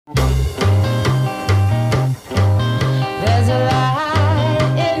There's a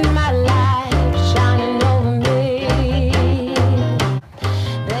light in my life shining over me.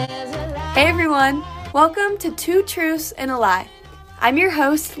 There's a light. Hey everyone, welcome to Two Truths and a Lie. I'm your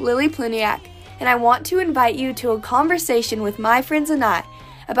host, Lily Pluniak, and I want to invite you to a conversation with my friends and I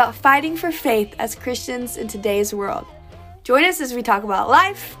about fighting for faith as Christians in today's world. Join us as we talk about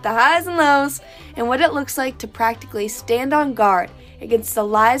life, the highs and lows, and what it looks like to practically stand on guard against the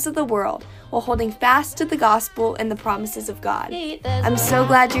lies of the world while holding fast to the gospel and the promises of God. I'm so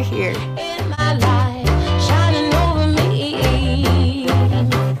glad you're here. In my life shining over me.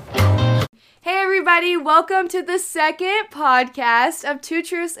 Hey everybody, welcome to the second podcast of Two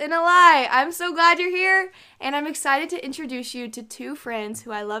Truths and a Lie. I'm so glad you're here, and I'm excited to introduce you to two friends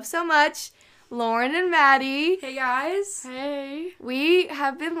who I love so much, Lauren and Maddie. Hey guys. Hey. We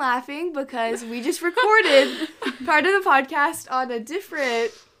have been laughing because we just recorded part of the podcast on a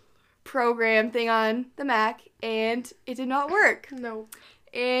different program thing on the Mac, and it did not work. No.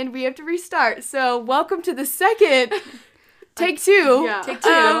 And we have to restart. So welcome to the second Take two.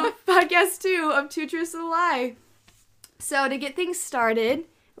 Podcast 2 of Two Truths and a Lie. So to get things started,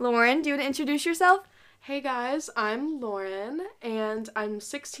 Lauren, do you want to introduce yourself? Hey guys, I'm Lauren, and I'm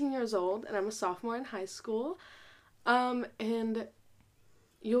 16 years old, and I'm a sophomore in high school. And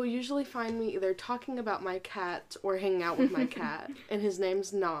you'll usually find me either talking about my cat or hanging out with my cat, and his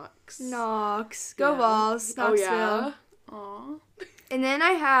name's Knox. Knox. Go Yeah. Vols. Oh, Knoxville. yeah. Aw. And then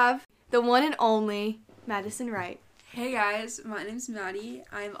I have the one and only Madison Wright. Hey guys, my name's Maddie.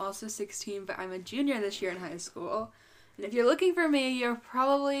 I'm also 16, but I'm a junior this year in high school. And if you're looking for me, you're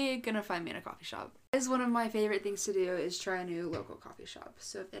probably gonna find me in a coffee shop. It's one of my favorite things to do is try a new local coffee shop.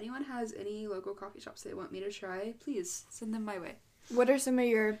 So if anyone has any local coffee shops they want me to try, please send them my way. What are some of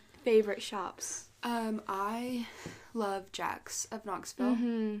your favorite shops? I love Jack's of Knoxville.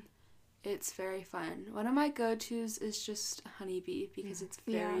 Mm-hmm. It's very fun. One of my go-tos is just Honeybee because it's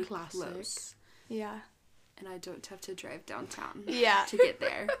very Yeah. Classic. close. Yeah. And I don't have to drive downtown Yeah. to get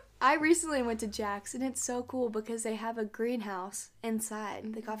there. I recently went to Jack's, and it's so cool because they have a greenhouse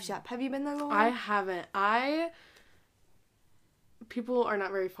inside the coffee shop. Have you been there, Lauren? I haven't. People are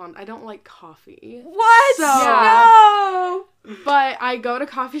not very fond. I don't like coffee. What? So- No! But I go to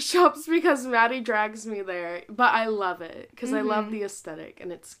coffee shops because Maddie drags me there. But I love it because I love the aesthetic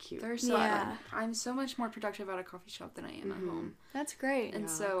and it's cute. They're so Yeah. I'm so much more productive at a coffee shop than I am at home. That's great. And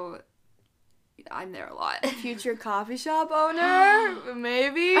so I'm there a lot. Future coffee shop owner?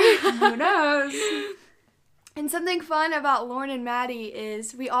 Maybe. Who knows? And something fun about Lauren and Maddie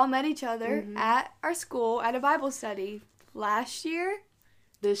is we all met each other at our school at a Bible study last year.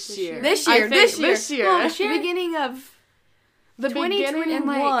 This year. This I year. think This year. This year. Well, the beginning of The beginning,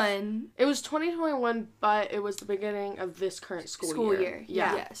 2021 it was 2021, but it was the beginning of this current school year.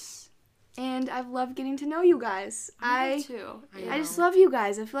 Yeah. Yes. and I've loved getting to know you guys. Me too. I just love you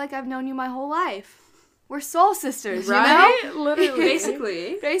guys. I feel like I've known you my whole life. We're soul sisters, Right? you know? Literally.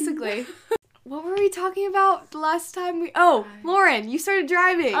 Basically. Basically. What were we talking about the last time we... Oh, Lauren, you started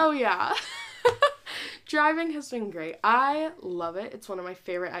driving. Oh, yeah. Driving has been great. I love it. It's one of my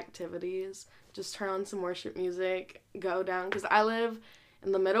favorite activities. Just turn on some worship music, go down, because I live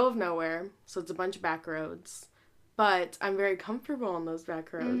in the middle of nowhere, so it's a bunch of back roads. But I'm very comfortable on those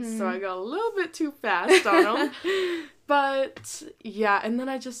back roads, so I go a little bit too fast on them. But, yeah, and then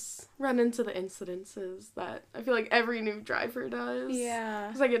I just run into the incidences that I feel like every new driver does. Yeah.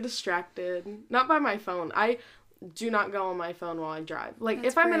 Because I get distracted. Not by my phone. I do not go on my phone while I drive. Like,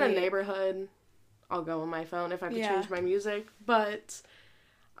 That's if I'm in a great. neighborhood, I'll go on my phone if I have to Yeah. change my music. But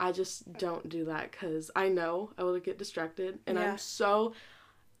I just don't do that because I know I will get distracted. And Yeah. I'm so...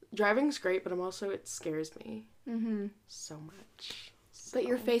 Driving's great, but it scares me Mm-hmm. so much. But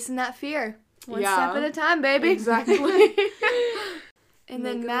you're facing that fear. One Yeah. step at a time, baby. Exactly. And then Make it,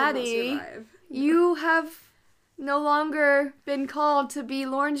 we won't Maddie, survive. you have no longer been called to be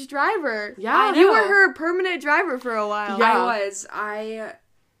Lauren's driver. Yeah. You were her permanent driver for a while. Yeah.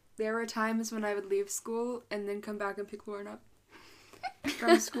 There were times when I would leave school and then come back and pick Lauren up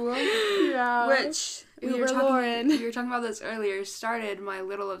from school. Yeah. Which Uber Lauren. we were talking about this earlier, started my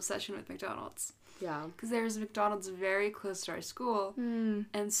little obsession with McDonald's. Yeah. Because there's McDonald's very close to our school. Mm.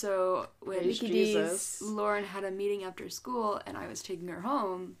 And so when Praise Mickey Jesus. D's. Lauren had a meeting after school and I was taking her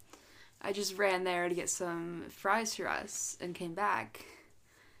home, I just ran there to get some fries for us and came back.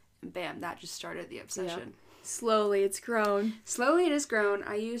 And bam, that just started the obsession. Slowly, it's grown. Slowly it has grown.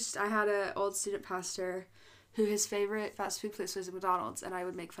 I had an old student pastor who his favorite fast food place was McDonald's, and I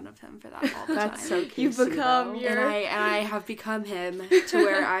would make fun of him for that all the That's time. so cute. You've become your... And I have become him to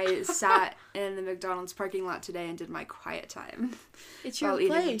where I sat in the McDonald's parking lot today and did my quiet time It's your while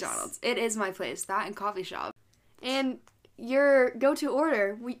place. eating McDonald's. It is my place, that and coffee shop. And your go-to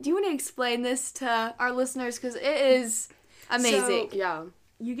order. Do you want to explain this to our listeners? Because it is amazing. Yeah.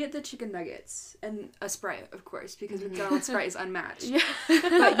 You get the chicken nuggets and a Sprite, of course, because McDonald's Sprite is unmatched. Yeah. But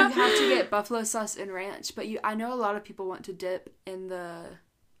you have to get buffalo sauce and ranch. But I know a lot of people want to dip in the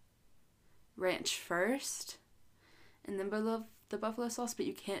ranch first, and then the buffalo sauce, but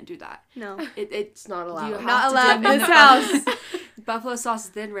you can't do that. No. It's not allowed. You have Not to allowed dip in this house. buffalo sauce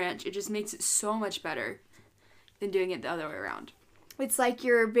then ranch. It just makes it so much better than doing it the other way around. It's like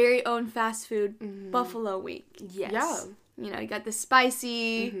your very own fast food buffalo wing. Yes. Yeah. You know, you got the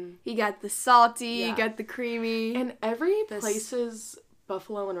spicy, you got the salty, you Yeah. got the creamy. And every place's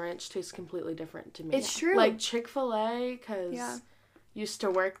buffalo and ranch tastes completely different to me. It's true. Like Chick-fil-A, because Yeah. used to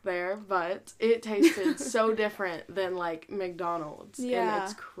work there, but it tasted so different than like McDonald's. Yeah. And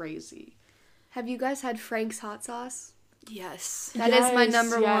it's crazy. Have you guys had Frank's hot sauce? Yes. That is my Yes,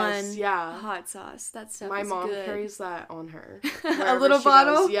 number yes, one Yeah. hot sauce. That stuff My is mom good. carries that on her. A wherever little she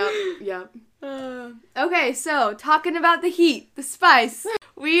bottle? goes. Yep. Okay, so talking about the heat, the spice,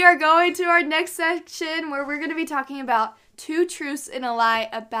 we are going to our next section where we're going to be talking about 2 truths and a lie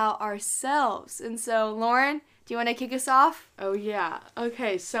about ourselves. And so, Lauren, do you want to kick us off? Oh, yeah.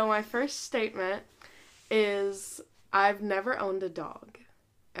 Okay, so my first statement is I've never owned a dog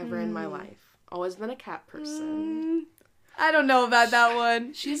ever in my life. Always been a cat person. I don't know about that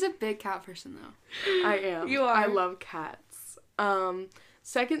one. She's a big cat person, though. I am. You are. I love cats.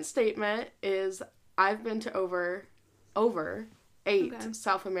 Second statement is I've been to over 8 Okay.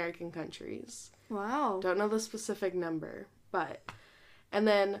 South American countries. Wow. Don't know the specific number, but. And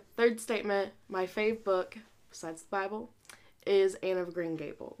then third statement, my fave book, besides the Bible, is Anne of Green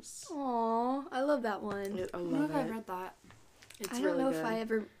Gables. Aw, I love that one. I I don't know love if I've it. read that. It's I don't really know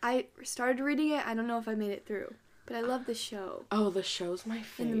good. if I started reading it. I don't know if I made it through. But I love the show Oh, the show's my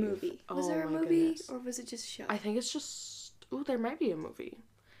fave. and the movie. Was Oh there a my movie goodness. or was it just a show? I think it's just. Ooh, there might be a movie.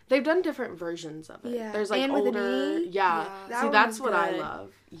 They've done different versions of it. Yeah. There's like Anne with an older. E? Yeah. Yeah. That See, one that's was what I good.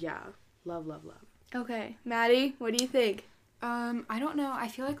 love. Yeah. Love. Okay, Maddie, what do you think? I don't know. I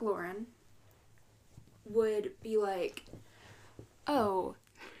feel like Lauren would be like, oh,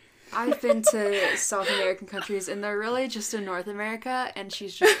 I've been to South American countries and they're really just in North America, and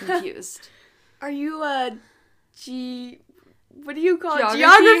she's just confused. Are you what do you call it? Geography?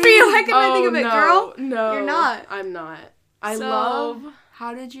 Geography? Why couldn't I think of it, no, girl? No, You're not. I'm not. I So- love.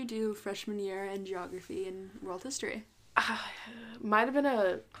 How did you do freshman year in geography and world history? Might have been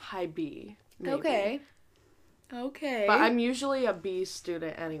a high B. Maybe. Okay. But I'm usually a B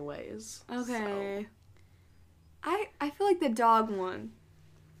student, anyways. Okay. I feel like the dog one.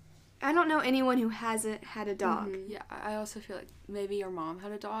 I don't know anyone who hasn't had a dog. Yeah, I also feel like maybe your mom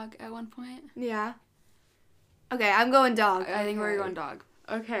had a dog at one point. Yeah. Okay, I'm going dog. I think we're Okay. going dog.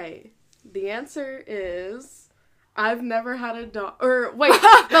 Okay. The answer is I've never had a dog. Or wait,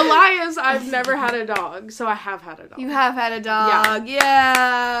 the lie is I've never had a dog. So I have had a dog. You have had a dog.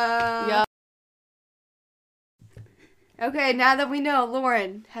 Yeah. Yeah. Okay, now that we know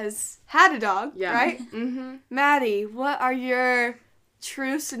Lauren has had a dog, Yeah. right? Mm-hmm. Maddie, what are your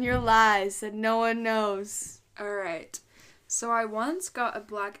truths and your lies that no one knows? Alright. So I once got a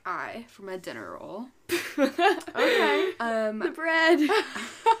black eye from a dinner roll. Okay. The bread.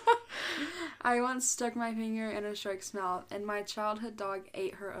 I once stuck my finger in a shark's mouth, and my childhood dog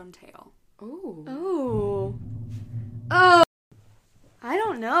ate her own tail. Ooh. Oh. Oh. I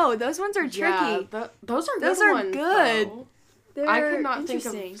don't know. Those ones are tricky. Yeah, those are Those good are ones, good. though. They're I could not think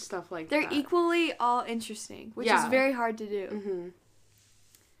interesting. of stuff like They're that. equally all interesting, which is Yeah. very hard to do. Mm-hmm.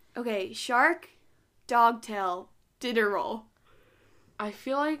 Okay, shark, dogtail, dinner roll. I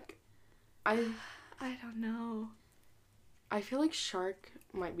feel like I don't know. feel like shark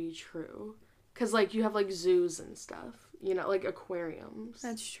might be true. Cause like you have like zoos and stuff, you know, like aquariums.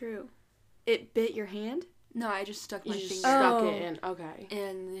 That's true. It bit your hand? No, I just stuck my you just finger stuck Oh. it in. Okay.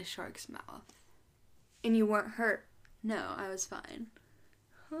 in the shark's mouth. And you weren't hurt. No, I was fine.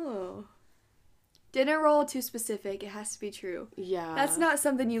 Oh. Dinner roll, too specific. It has to be true. Yeah. That's not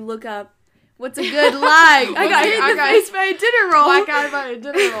something you look up. What's a good lie? I got hit in the face by a dinner roll. black eye by a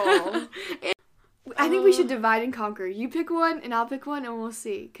dinner roll. I think we should divide and conquer. You pick one and I'll pick one and we'll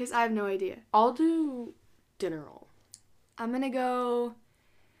see. Because I have no idea. I'll do dinner roll. I'm going to go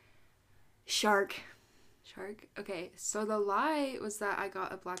shark. Shark? Okay, so the lie was that I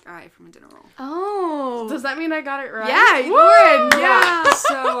got a black eye from a dinner roll. Oh. Does that mean I got it right? Yeah, Woo! Lauren. Yeah, Yeah.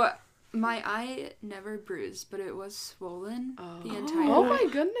 so My eye never bruised, but it was swollen the Oh. entire Oh night.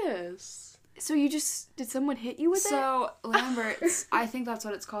 my goodness. So did someone hit you with it? So Lambert's, I think that's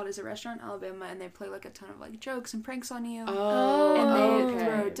what it's called, is a restaurant in Alabama, and they play like a ton of like jokes and pranks on you. Oh. And they okay.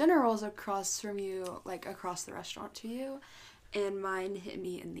 throw dinner rolls across from you, like across the restaurant to you. And mine hit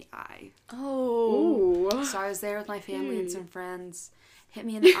me in the eye. Oh. Ooh. So I was there with my family and some friends. Hit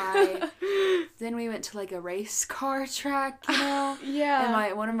me in the eye. Then we went to like a race car track, you know. Yeah.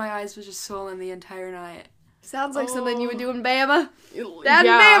 And one of my eyes was just swollen the entire night. Sounds like something you would do in Bama. That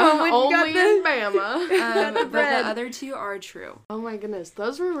Bama when you only got in Bama. But bread. the other two are true. Oh my goodness,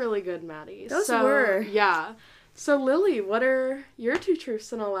 those were really good, Maddie. Those So, were. Yeah. So Lily, what are your 2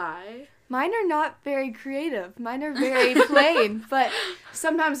 truths and a lie? Mine are not very creative. Mine are very plain, but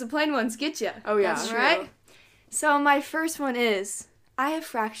sometimes the plain ones get you. Oh yeah. That's true. Right? So my first one is, I have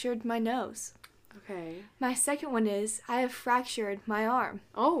fractured my nose. Okay. My second one is, I have fractured my arm.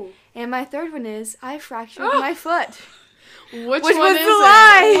 Oh. And my third one is, I have fractured my foot. Which Which one one's is the it?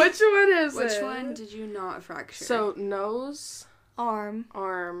 lie? Which one is Which it? one did you not fracture? So nose, Arm,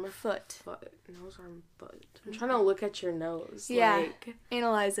 arm, foot. foot. Nose, arm, foot. I'm trying to look at your nose. Yeah. Like,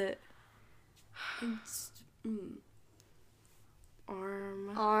 Analyze it. It's,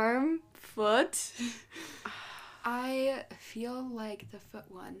 arm. Arm, foot. I feel like the foot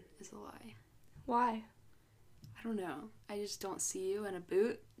one is a lie. Why? I don't know. I just don't see you in a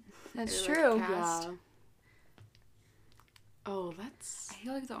boot. That's Or, like, true. cast. Yeah. Oh, that's. I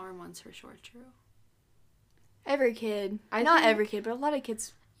feel like the arm one's for sure true. Every kid. I Not think- every kid, but a lot of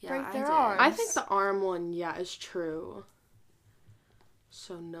kids Yeah, break I their did. arms. I think the arm one, yeah, is true.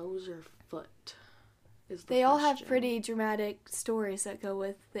 So nose or foot is the They all have question. pretty dramatic stories that go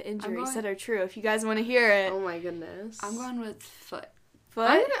with the injuries going- that are true. If you guys want to hear it. Oh my goodness. I'm going with foot.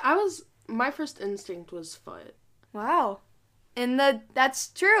 Foot? My first instinct was foot. Wow. And that's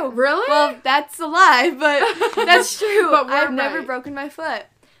true. Really? Well, that's a lie, but that's true. But we're I've never right. broken my foot.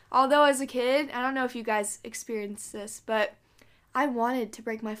 Although as a kid, I don't know if you guys experienced this, but I wanted to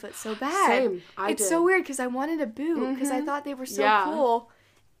break my foot so bad. Same. It's so weird because I wanted a boot because I thought they were so Yeah. cool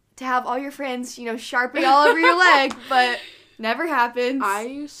to have all your friends, Sharpie all over your leg, but never happened. I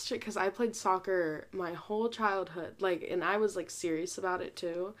used to, because I played soccer my whole childhood, and I was, serious about it,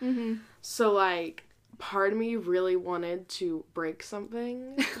 too. Mm-hmm. So, part of me really wanted to break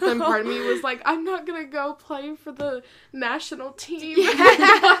something. Then part of me was like, I'm not going to go play for the national team.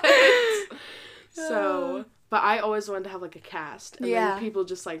 So, but I always wanted to have, a cast. And Yeah. then people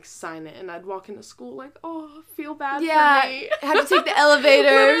just, sign it. And I'd walk into school oh, I feel bad Yeah, for me. I had to take the elevator.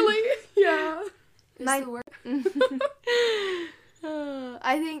 Literally. Yeah. Is My- the word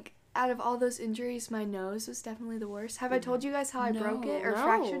I think out of all those injuries, my nose was definitely the worst. Have I told you guys how I broke it or No.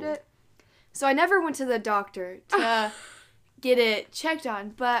 fractured it? So I never went to the doctor to get it checked on,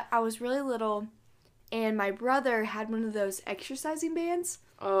 but I was really little, and my brother had one of those exercising bands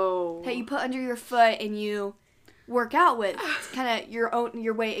Oh. that you put under your foot and you work out with, kind of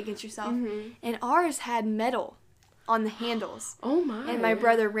your weight against yourself. Mhm. And ours had metal on the handles. Oh, my. And my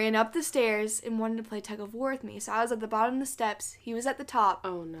brother ran up the stairs and wanted to play tug of war with me. So I was at the bottom of the steps. He was at the top.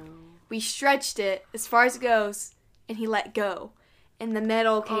 Oh, no. We stretched it as far as it goes, and he let go. And the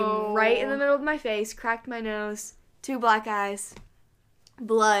metal came right in the middle of my face, cracked my nose, 2 black eyes,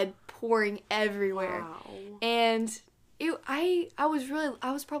 blood pouring everywhere. Wow. And I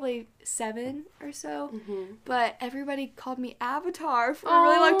was probably 7 or so, Mhm. but everybody called me Avatar for a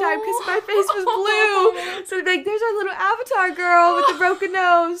really long time because my face was blue. So they'd be like, there's our little Avatar girl with the broken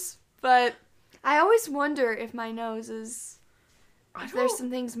nose. But I always wonder if my nose is, if there's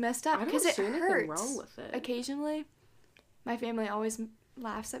some things messed up I because don't it see anything hurts. wrong with it. Occasionally, my family always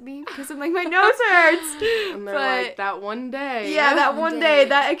laughs at me because I'm like, my nose hurts. And they're But- like, that one day. Yeah, that One one day. day,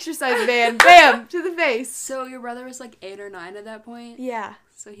 that exercise band, bam, to the face. So your brother was 8 or 9 at that point? Yeah,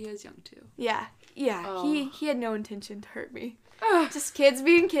 So he was young too. yeah. Oh. He had no intention to hurt me. Just kids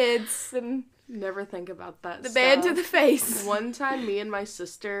being kids and Never think about that the band to stuff. the face. One time, me and my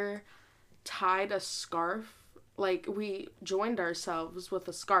sister tied a scarf. We joined ourselves with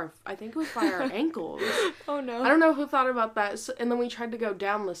a scarf. I think it was by our ankles. Oh no. I don't know who thought about that. So, and then we tried to go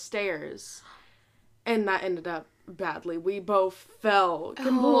down the stairs. And that ended up badly. We both fell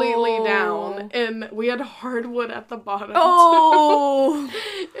completely Oh. down. And we had hardwood at the bottom. Oh.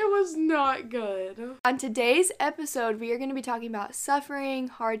 It was not good. On today's episode, we are going to be talking about suffering,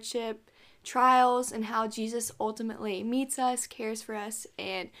 hardship, trials, and how Jesus ultimately meets us, cares for us,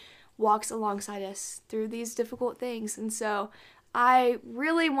 and walks alongside us through these difficult things. And so I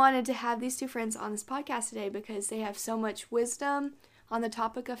really wanted to have these 2 friends on this podcast today because they have so much wisdom on the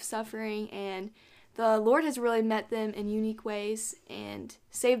topic of suffering, and the Lord has really met them in unique ways and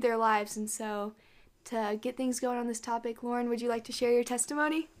saved their lives. And so to get things going on this topic, Lauren, would you like to share your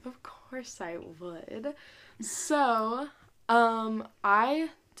testimony? Of course I would. So, I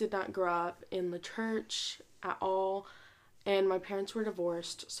did not grow up in the church at all, and my parents were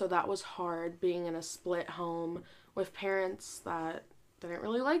divorced, so that was hard, being in a split home with parents that didn't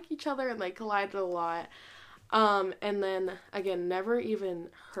really like each other and they collided a lot. And then, again, never even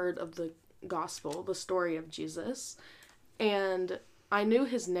heard of the gospel, the story of Jesus, and I knew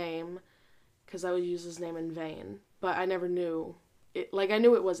his name, because I would use his name in vain, but I never knew it. Like, I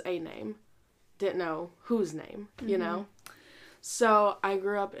knew it was a name, didn't know whose name, you know? So I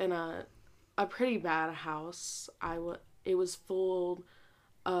grew up in a pretty bad house. It was full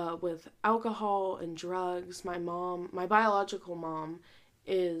with alcohol and drugs. My biological mom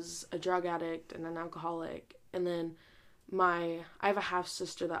is a drug addict and an alcoholic, and then I have a half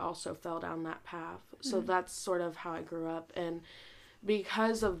sister that also fell down that path. So that's sort of how I grew up, and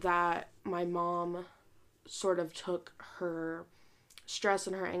because of that, my mom sort of took her stress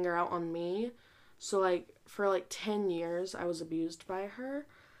and her anger out on me. So, like, for, like, 10 years, I was abused by her.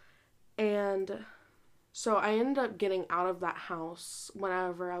 And so I ended up getting out of that house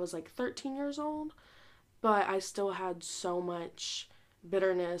whenever I was, like, 13 years old. But I still had so much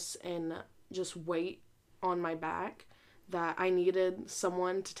bitterness and just weight on my back that I needed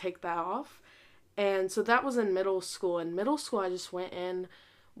someone to take that off. And so that was in middle school. In middle school, I just went in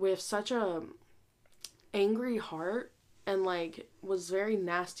with such a angry heart and, like, was very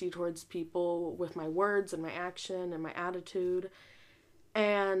nasty towards people with my words and my action and my attitude.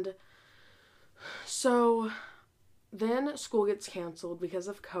 And so then school gets canceled because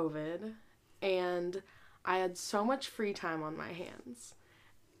of COVID, and I had so much free time on my hands.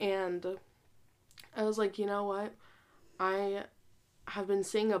 And I was like, you know what? I have been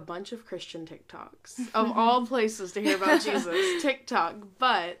seeing a bunch of Christian TikToks, of all places to hear about Jesus, TikTok,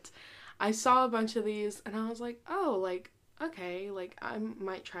 but I saw a bunch of these, and I was like, oh, like, okay, like, I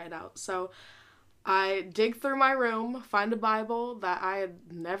might try it out. So I dig through my room, find a Bible that I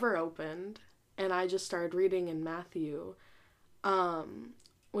had never opened, and I just started reading in Matthew,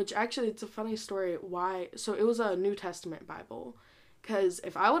 which actually, it's a funny story why. So it was a New Testament Bible, because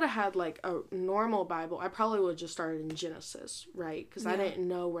if I would have had, like, a normal Bible, I probably would have just started in Genesis, right? Because I didn't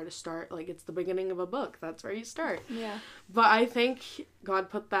know where to start. Like, it's the beginning of a book. That's where you start. Yeah. But I think God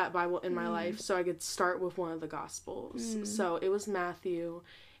put that Bible in my life so I could start with one of the Gospels. So it was Matthew,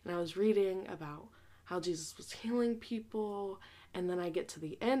 and I was reading about how Jesus was healing people, and then I get to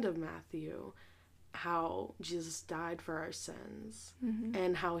the end of Matthew, how Jesus died for our sins,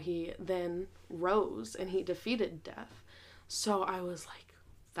 and how he then rose, and he defeated death. So I was like,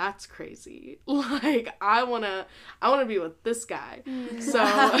 that's crazy. Like, I wanna be with this guy. So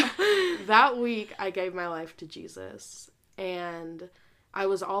that week I gave my life to Jesus, and I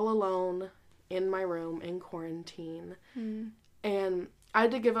was all alone in my room in quarantine. And I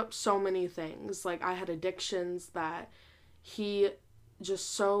had to give up so many things. Like, I had addictions that he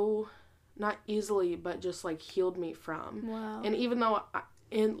just so, not easily, but just, like, healed me from. Wow. And even though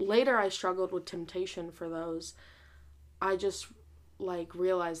later I struggled with temptation for those, I just, like,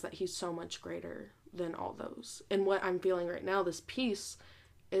 realized that he's so much greater than all those. And what I'm feeling right now, this peace,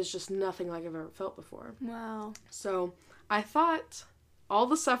 is just nothing like I've ever felt before. Wow. So I thought, all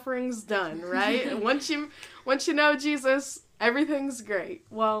the suffering's done, right? once you know Jesus, everything's great.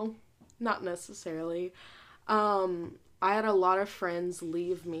 Well, not necessarily. I had a lot of friends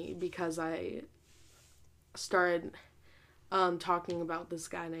leave me because I started talking about this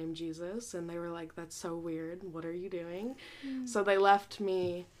guy named Jesus, and they were like, that's so weird, what are you doing? So they left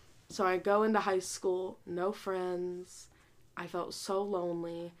me. So I go into high school, no friends, I felt so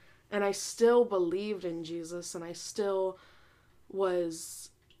lonely, and I still believed in Jesus, and I still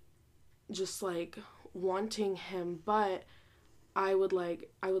was just, like, wanting him, but I would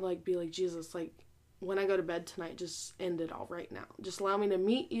be like, Jesus, like, when I go to bed tonight, just end it all right now. Just allow me to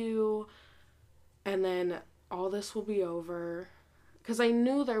meet you, and then all this will be over. Because I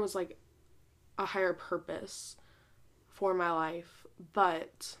knew there was, like, a higher purpose for my life,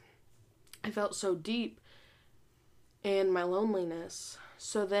 but I felt so deep in my loneliness.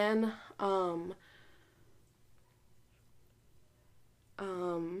 So then,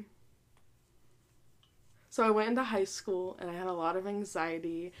 so I went into high school, and I had a lot of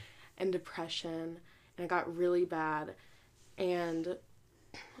anxiety and depression, and it got really bad. And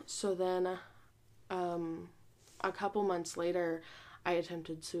so then, a couple months later, I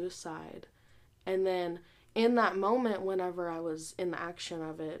attempted suicide. And then in that moment, whenever I was in the action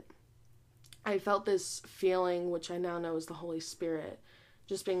of it, I felt this feeling, which I now know is the Holy Spirit,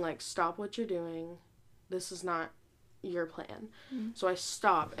 just being like, stop what you're doing. This is not your plan. So I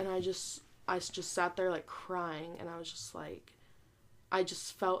stopped, and I just sat there like crying, and I was just like, I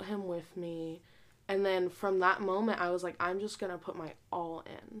just felt him with me. And then from that moment, I was like, I'm just gonna put my all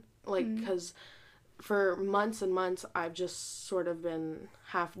in, like, because for months and months I've just sort of been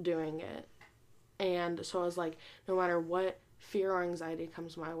half doing it. And so I was like, no matter what fear or anxiety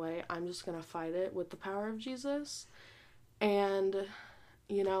comes my way, I'm just gonna fight it with the power of Jesus. And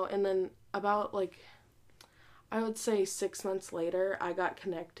and then about like, I would say 6 months later, I got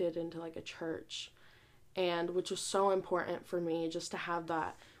connected into like a church, and which was so important for me just to have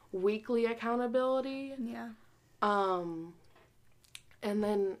that weekly accountability. Yeah. And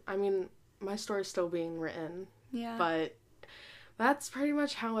then, I mean, my story's still being written, Yeah. but that's pretty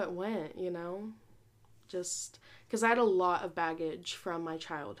much how it went, just because I had a lot of baggage from my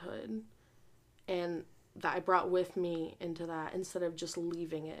childhood, and that I brought with me into that instead of just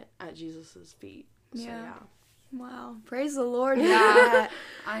leaving it at Jesus's feet. So, Yeah. Wow. Praise the Lord. for Yeah. that.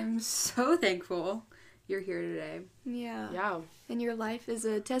 I'm so thankful you're here today. Yeah. Yeah. And your life is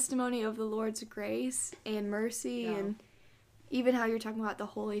a testimony of the Lord's grace and mercy, Yeah. and even how you're talking about the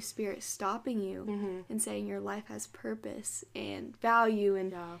Holy Spirit stopping you Mm-hmm. and saying your life has purpose and value.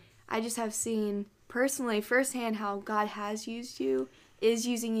 And Yeah. I just have seen personally firsthand how God has used you, is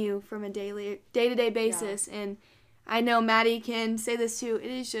using you from a day-to-day basis. And I know Maddie can say this too. It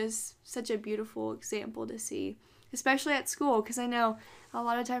is just such a beautiful example to see, especially at school, because I know a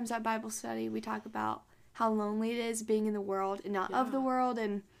lot of times at Bible study we talk about how lonely it is being in the world and not of the world,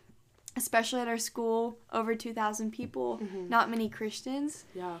 and especially at our school, over 2,000 people, not many Christians,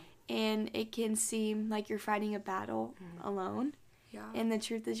 Yeah. and it can seem like you're fighting a battle alone. Yeah. And the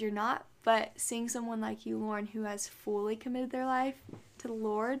truth is you're not. But seeing someone like you, Lauren, who has fully committed their life to the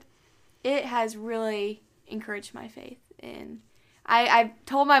Lord, it has really encouraged my faith. And I've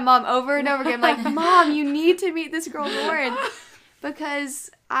told my mom over and over again, like, Mom, you need to meet this girl, Lauren. Because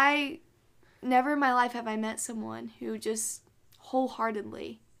never in my life have I met someone who just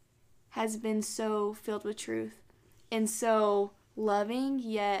wholeheartedly has been so filled with truth and so loving,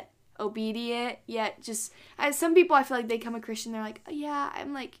 yet obedient, yet just, some people I feel like they become a Christian, they're like, oh, yeah,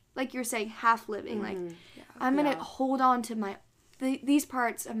 I'm like you're saying, half living, like, I'm gonna hold on to these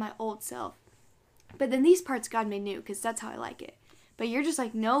parts of my old self, but then these parts God made new, because that's how I like it. But you're just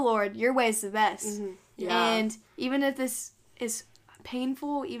like, no, Lord, your way is the best. And even if this is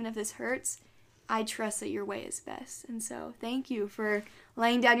painful, even if this hurts, I trust that your way is best. And so thank you for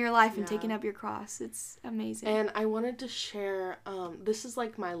laying down your life and taking up your cross. It's amazing. And I wanted to share, this is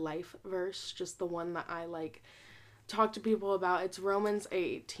like my life verse, just the one that I like talk to people about. It's Romans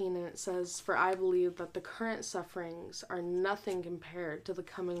 8:18, and it says, "For I believe that the current sufferings are nothing compared to the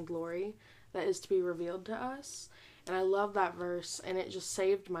coming glory that is to be revealed to us." And I love that verse, and it just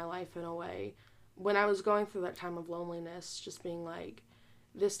saved my life in a way. When I was going through that time of loneliness, just being like,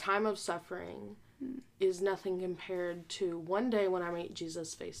 this time of suffering is nothing compared to one day when I meet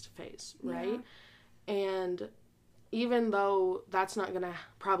Jesus face to face, right? And even though that's not going to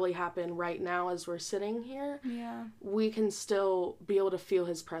probably happen right now as we're sitting here, we can still be able to feel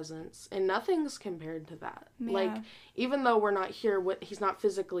his presence, and nothing's compared to that. Like, even though we're not here, he's not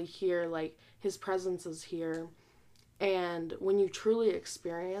physically here, like, his presence is here. And when you truly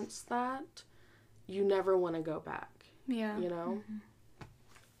experience that, you never want to go back, you know?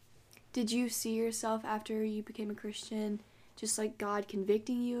 Did you see yourself after you became a Christian, just like God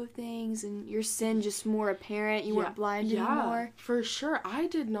convicting you of things and your sin just more apparent? You weren't blind anymore? For sure. I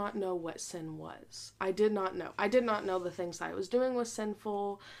did not know what sin was. I did not know. I did not know the things I was doing was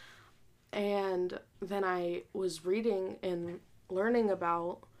sinful. And then I was reading and learning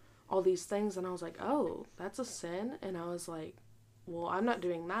about all these things, and I was like, oh, that's a sin? And I was like, well, I'm not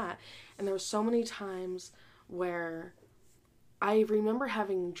doing that. And there were so many times where I remember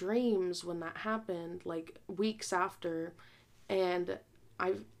having dreams when that happened, like weeks after, and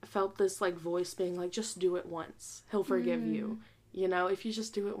I felt this like voice being like, just do it once. He'll forgive you, if you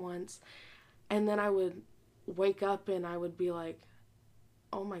just do it once. And then I would wake up and I would be like,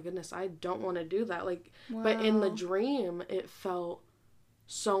 oh my goodness, I don't want to do that. Like, but in the dream, it felt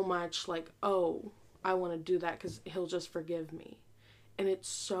so much like, oh, I want to do that because he'll just forgive me. And it's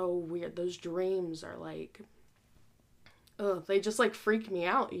so weird. Those dreams are like, oh, they just like freak me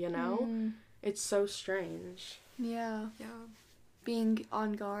out, It's so strange. Yeah. Being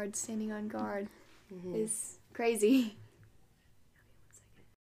on guard, standing on guard is crazy.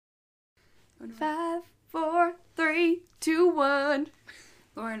 5, 4, 3, 2, 1.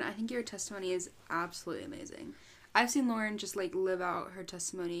 Lauren, I think your testimony is absolutely amazing. I've seen Lauren just like live out her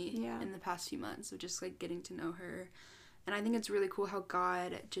testimony in the past few months of just like getting to know her And I think it's really cool how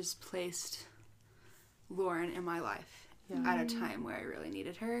God just placed Lauren in my life at a time where I really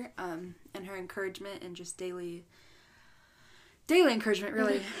needed her. And her encouragement and just daily encouragement,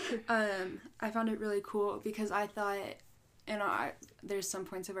 really. I found it really cool because I thought, there's some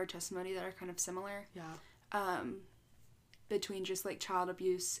points of our testimony that are kind of similar. Yeah. Between just like child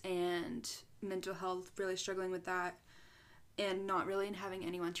abuse and mental health, really struggling with that, and not really having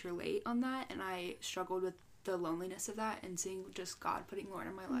anyone to relate on that. And I struggled with the loneliness of that and seeing just God putting Lauren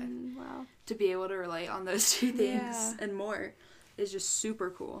in my life. Wow. To be able to relate on those two things Yeah. and more is just super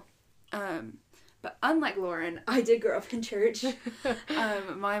cool. But unlike Lauren, I did grow up in church.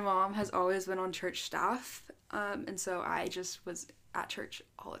 My mom has always been on church staff, and so I just was at church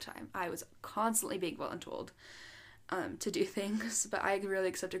all the time. I was constantly being voluntold to do things, but I really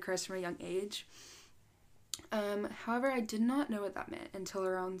accepted Christ from a young age. However, I did not know what that meant until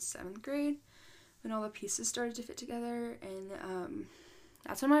around 7th grade, when all the pieces started to fit together, and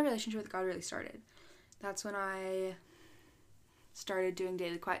that's when my relationship with God really started. That's when I started doing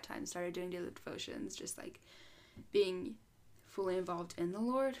daily quiet time, started doing daily devotions, just like being fully involved in the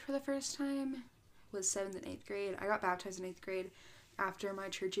Lord for the first time was 7th and 8th grade. I got baptized in 8th grade after my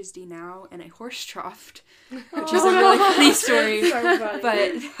church's D-Now in a horse trough, which is a really funny story, So funny.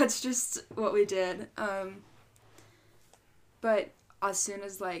 but that's just what we did. But as soon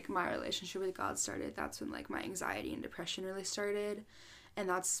as like my relationship with God started, that's when like my anxiety and depression really started. And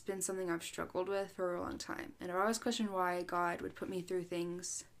that's been something I've struggled with for a long time. And I've always questioned why God would put me through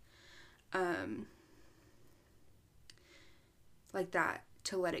things like that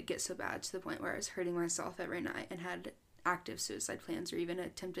to let it get so bad to the point where I was hurting myself every night and had active suicide plans or even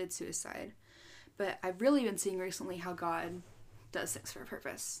attempted suicide. But I've really been seeing recently how God does things for a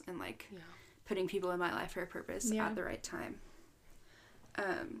purpose and like putting people in my life for a purpose at the right time.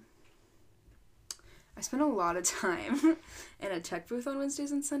 I spent a lot of time in a tech booth on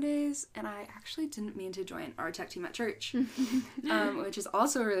Wednesdays and Sundays, and I actually didn't mean to join our tech team at church, which is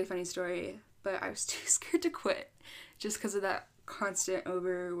also a really funny story, but I was too scared to quit just because of that constant,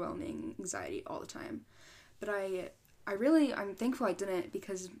 overwhelming anxiety all the time. But I'm thankful I didn't,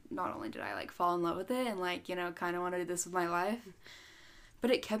 because not only did I, like, fall in love with it and, like, you know, kind of want to do this with my life,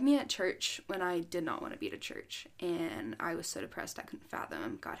 but it kept me at church when I did not want to be at church, and I was so depressed I couldn't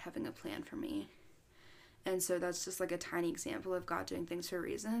fathom God having a plan for me. And so that's just like a tiny example of God doing things for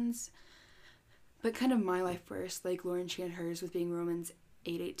reasons. But kind of my life verse, like Lauren shared hers with being Romans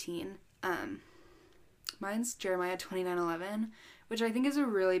 8:18. Mine's Jeremiah 29:11, which I think is a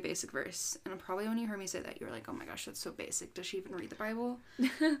really basic verse. And probably when you heard me say that, you were like, oh my gosh, that's so basic. Does she even read the Bible?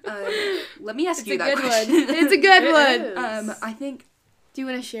 Let me ask you that question. It's a good one. Is. I think... Do you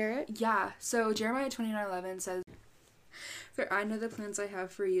want to share it? Yeah. So Jeremiah 29:11 says, "For I know the plans I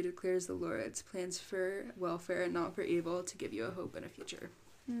have for you, declares the Lord. It's plans for welfare and not for evil, to give you a hope and a future."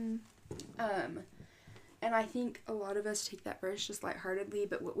 And I think a lot of us take that verse just lightheartedly,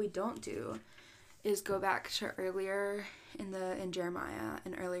 but what we don't do is go back to earlier in Jeremiah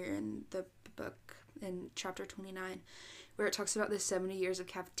and earlier in the book in chapter 29, where it talks about the 70 years of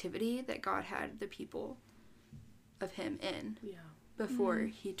captivity that God had the people of him in before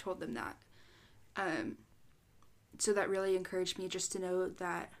he told them that. So that really encouraged me just to know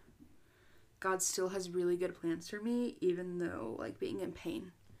that God still has really good plans for me, even though, like, being in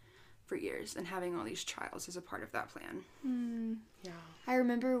pain for years and having all these trials is a part of that plan. Yeah. I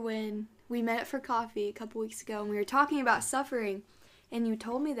remember when we met for coffee a couple weeks ago and we were talking about suffering, and you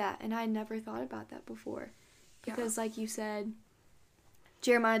told me that, and I had never thought about that before. Because like you said,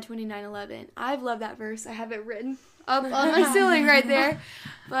 Jeremiah 29:11, I've loved that verse. I have it written up on my ceiling right there.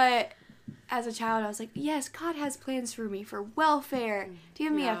 But as a child, I was like, yes, God has plans for me, for welfare, to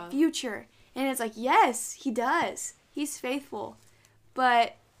give me a future. And it's like, yes, he does. He's faithful.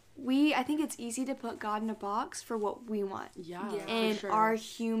 But I think it's easy to put God in a box for what we want. And for sure. our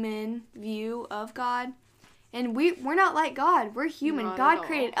human view of God. And we're not like God. We're human. Not at God all.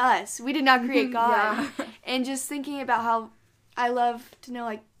 created us. We did not create God. And just thinking about how I love to know,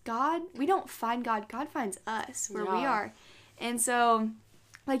 like, God, we don't find God. God finds us where we are. And so,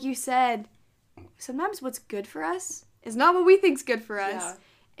 like you said, sometimes what's good for us is not what we think's good for us.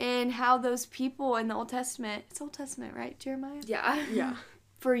 And how those people in the Old Testament, it's Old Testament, right, Jeremiah? Yeah.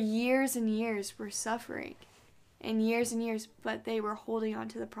 For years and years were suffering. And years, but they were holding on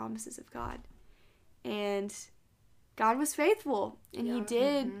to the promises of God. And God was faithful. And he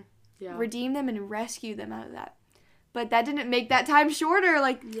did redeem them and rescue them out of that. But that didn't make that time shorter.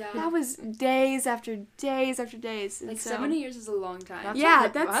 Like, that was days after days after days. And Like, so, 70 years is a long time.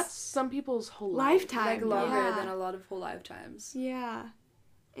 That's some people's whole lifetime. Like, longer Yeah. than a lot of whole lifetimes. Yeah.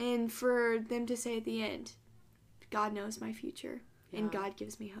 And for them to say at the end, God knows my future, and Yeah. God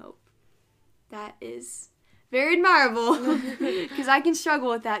gives me hope. That is very admirable, because I can struggle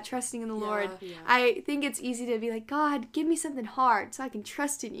with that, trusting in the Lord. Yeah. I think it's easy to be like, God, give me something hard so I can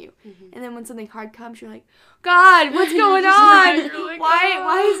trust in you. Mm-hmm. And then when something hard comes, you're like, God, what's going just on? like- you're like, Why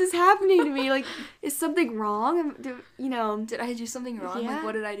 "Ah." is this happening to me? Like, is something wrong? Did I do something wrong? Yeah. Like,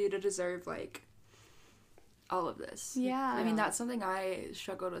 what did I do to deserve, like, all of this? Yeah. I mean, that's something I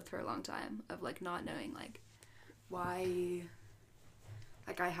struggled with for a long time, of, like, not knowing, like, why,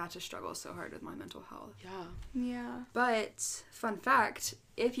 like, I had to struggle so hard with my mental health. Yeah. Yeah. But, fun fact,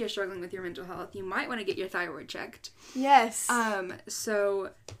 if you're struggling with your mental health, you might want to get your thyroid checked. Yes. So,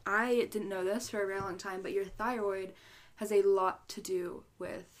 I didn't know this for a very long time, but your thyroid has a lot to do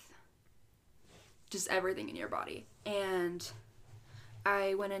with just everything in your body. And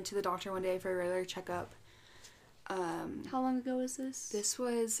I went into the doctor one day for a regular checkup. How long ago was this? This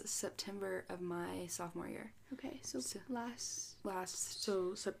was September of my sophomore year. Okay, so last.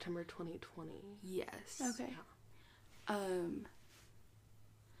 So September 2020. Yes. Okay.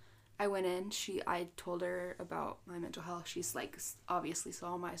 I went in, I told her about my mental health. She's like, obviously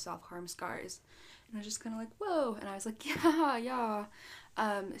saw my self-harm scars. And I was just kind of like, whoa. And I was like, yeah.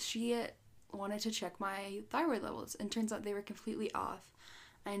 She wanted to check my thyroid levels, and turns out they were completely off.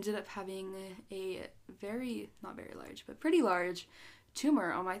 I ended up having a not very large, but pretty large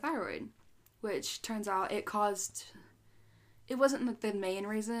tumor on my thyroid, which turns out it wasn't like the main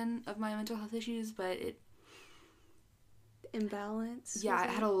reason of my mental health issues, but Imbalance. it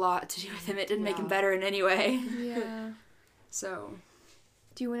had a lot to do with him. It didn't make him Yeah. better in any way. Yeah. So,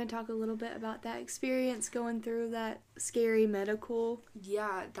 Do you want to talk a little bit about that experience going through that scary medical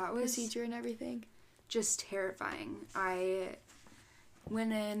yeah, that was procedure and everything? just terrifying. I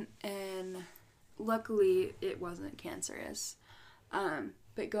went in, and luckily it wasn't cancerous.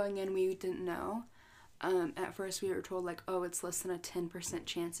 But going in, we didn't know. At first we were told, like, oh, it's less than a 10%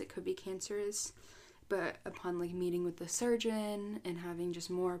 chance it could be cancerous. But upon, like, meeting with the surgeon and having just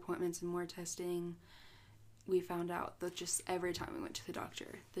more appointments and more testing, we found out that just every time we went to the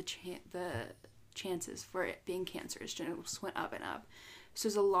doctor, the chances for it being cancerous just went up and up. So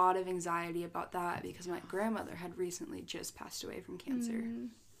there's a lot of anxiety about that, because my grandmother had recently just passed away from cancer.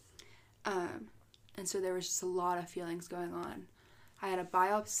 And so there was just a lot of feelings going on. I had a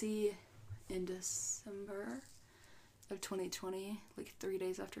biopsy in December of 2020, like 3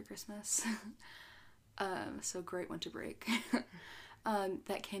 days after Christmas. So great winter break.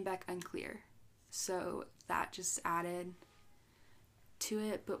 That came back unclear. So that just added to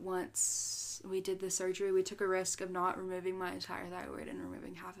it. But once we did the surgery, we took a risk of not removing my entire thyroid and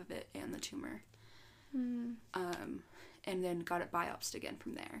removing half of it and the tumor. And then got it biopsied again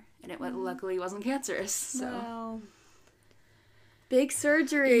from there. And it luckily wasn't cancerous. So. Wow. Big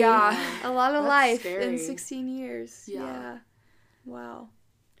surgery. Yeah. A lot of That's life scary. in 16 years. Yeah. Wow.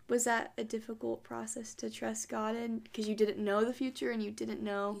 Was that a difficult process to trust God in? Because you didn't know the future and you didn't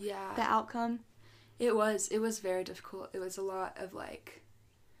know Yeah. the outcome? It was very difficult. It was a lot of, like,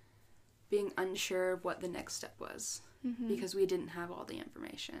 being unsure of what the next step was, because we didn't have all the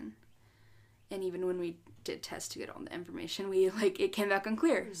information. And even when we did test to get all the information, it came back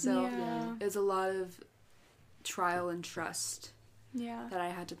unclear. So Yeah. it was a lot of trial and trust Yeah. that I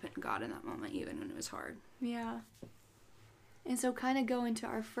had to put in God in that moment, even when it was hard. Yeah. And so kind of go into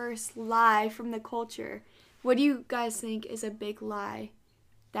our first lie from the culture. What do you guys think is a big lie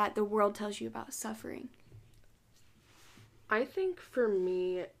that the world tells you about suffering? I think for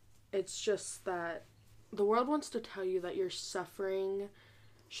me, it's just that the world wants to tell you that your suffering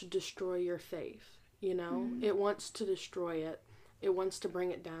should destroy your faith, you know? It wants to destroy it. It wants to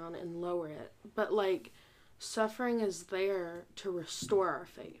bring it down and lower it. But, like, suffering is there to restore our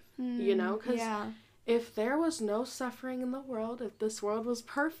faith, you know? Because Yeah. if there was no suffering in the world, if this world was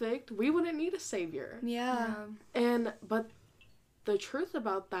perfect, we wouldn't need a savior. Yeah. But the truth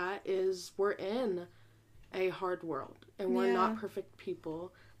about that is we're in a hard world and we're not Yeah. perfect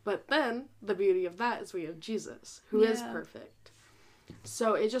people. But then the beauty of that is we have Jesus, who is Yeah. perfect.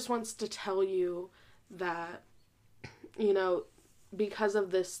 So it just wants to tell you that, you know, because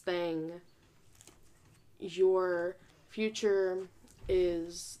of this thing, your future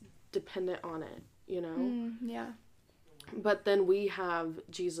is dependent on it, you know? Yeah. But then we have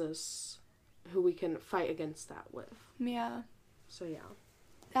Jesus who we can fight against that with. Yeah. So yeah.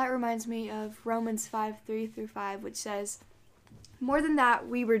 That reminds me of Romans 5:3-5, which says, "More than that,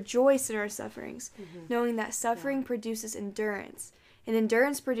 we rejoice in our sufferings, knowing that suffering produces endurance, and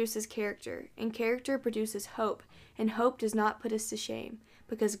endurance produces character, and character produces hope, and hope does not put us to shame,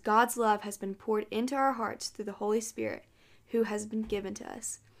 because God's love has been poured into our hearts through the Holy Spirit, who has been given to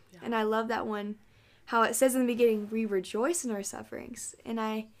us." And I love that one how it says in the beginning, we rejoice in our sufferings. And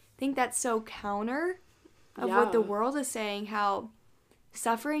I think that's so counter of what the Yeah. world is saying, how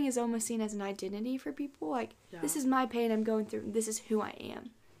suffering is almost seen as an identity for people. Like, this is my pain I'm going through, and this is who I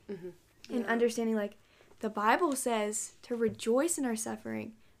am. And understanding, like, the Bible says to rejoice in our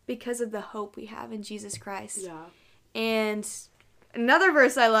suffering because of the hope we have in Jesus Christ. Yeah. And another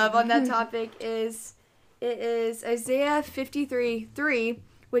verse I love on that topic is Isaiah 53:3,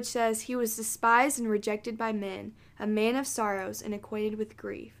 which says, "He was despised and rejected by men, a man of sorrows and acquainted with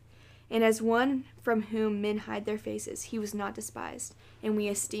grief. And as one from whom men hide their faces, he was not despised, and we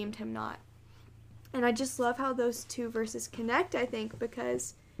esteemed him not." And I just love how those two verses connect, I think,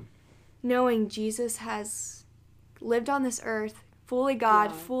 because knowing Jesus has lived on this earth, fully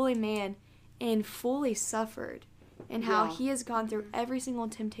God, fully man, and fully suffered, and how he has gone through every single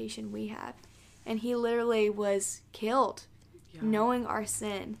temptation we have. And he literally was killed knowing our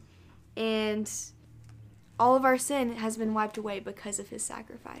sin. And all of our sin has been wiped away because of his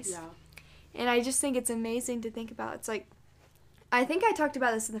sacrifice. Yeah. And I just think it's amazing to think about. It's like, I think I talked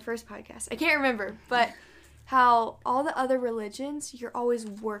about this in the first podcast. I can't remember, but how all the other religions, you're always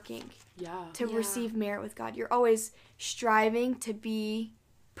working to receive merit with God. You're always striving to be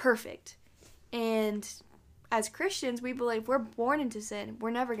perfect. And as Christians, we believe we're born into sin.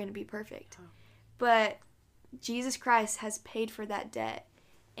 We're never going to be perfect. But Jesus Christ has paid for that debt.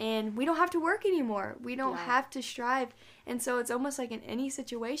 And we don't have to work anymore. We don't have to strive. And so it's almost like in any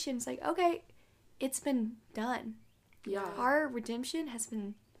situation, it's like, okay, it's been done. Yeah. Our redemption has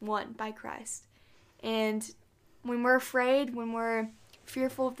been won by Christ. And when we're afraid, when we're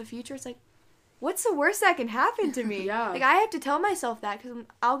fearful of the future, it's like, what's the worst that can happen to me? Yeah. Like, I have to tell myself that because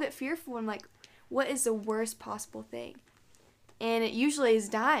I'll get fearful. I'm like, what is the worst possible thing? And it usually is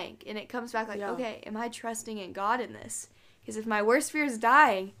dying. And it comes back like, okay, am I trusting in God in this? Because if my worst fear is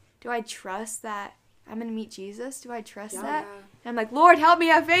dying, do I trust that I'm going to meet Jesus? Do I trust that? And I'm like, Lord, help me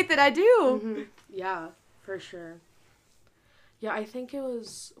have faith that I do. Yeah, for sure. Yeah, I think it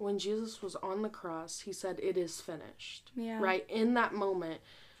was when Jesus was on the cross, he said, "It is finished." Yeah. Right? In that moment,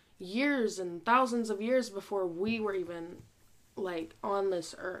 years and thousands of years before we were even, like, on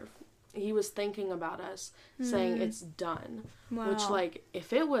this earth, he was thinking about us, saying, "It's done." Wow. Which, like,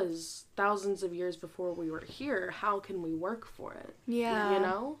 if it was thousands of years before we were here, how can we work for it? Yeah. You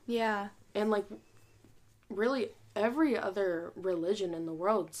know? Yeah. And, like, really, every other religion in the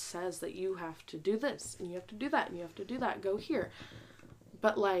world says that you have to do this, and you have to do that, and you have to do that, go here.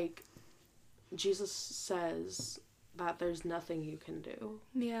 But, like, Jesus says that there's nothing you can do.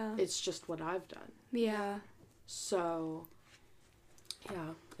 Yeah. It's just what I've done. Yeah. So, yeah,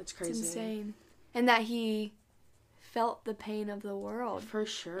 it's crazy. It's insane. And that he felt the pain of the world. For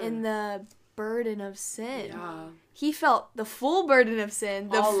sure. And the burden of sin. Yeah. He felt the full burden of sin,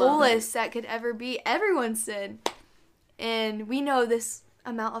 the All of fullest that could ever be, everyone's sin. And we know this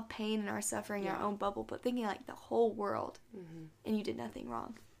amount of pain and our suffering in our own bubble, but thinking like the whole world, and you did nothing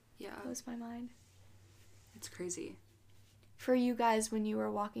wrong. Yeah. Blows my mind. It's crazy. For you guys, when you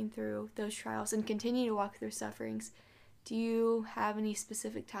were walking through those trials and continue to walk through sufferings, do you have any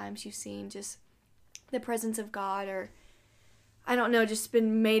specific times you've seen just the presence of God, or I don't know, just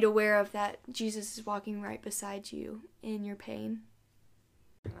been made aware of that Jesus is walking right beside you in your pain?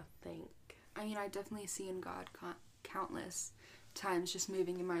 I think. I mean, I've definitely seen God countless times just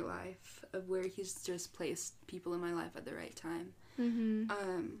moving in my life, of where he's just placed people in my life at the right time.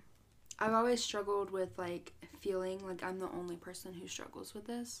 I've always struggled with, like, feeling like I'm the only person who struggles with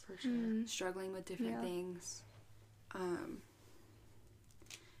this. For sure. Struggling with different things.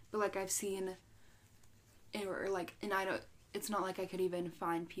 But, like, I've seen, or, like, and I don't, it's not like I could even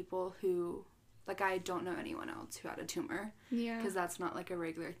find people who, like, I don't know anyone else who had a tumor. Yeah. Because that's not, like, a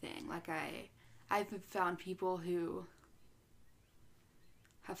regular thing. Like, I've found people who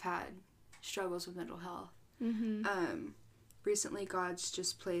have had struggles with mental health. Recently, God's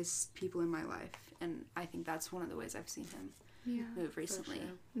just placed people in my life, and I think that's one of the ways I've seen him move recently. Sure.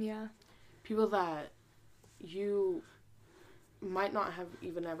 Yeah. People that you might not have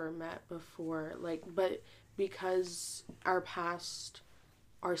even ever met before, like, but because our past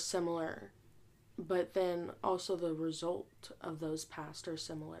are similar, but then also the result of those past are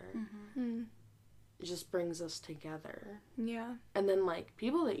similar. It just brings us together. Yeah. And then, like,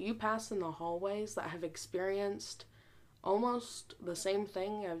 people that you pass in the hallways that have experienced almost the same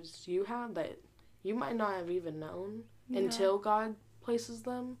thing as you have, that you might not have even known until God places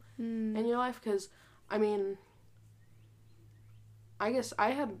them in your life. Because, I mean, I guess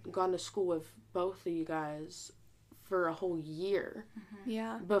I had gone to school with both of you guys for a whole year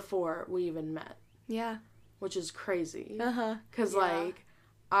Yeah. before we even met, Yeah. which is crazy. Uh-huh. Because, like,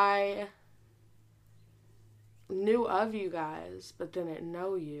 I knew of you guys, but didn't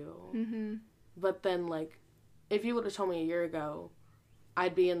know you. Mm-hmm. But then, like, if you would have told me a year ago,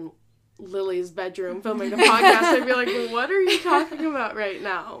 I'd be in Lily's bedroom filming a podcast, I'd be like, what are you talking about right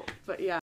now? But yeah.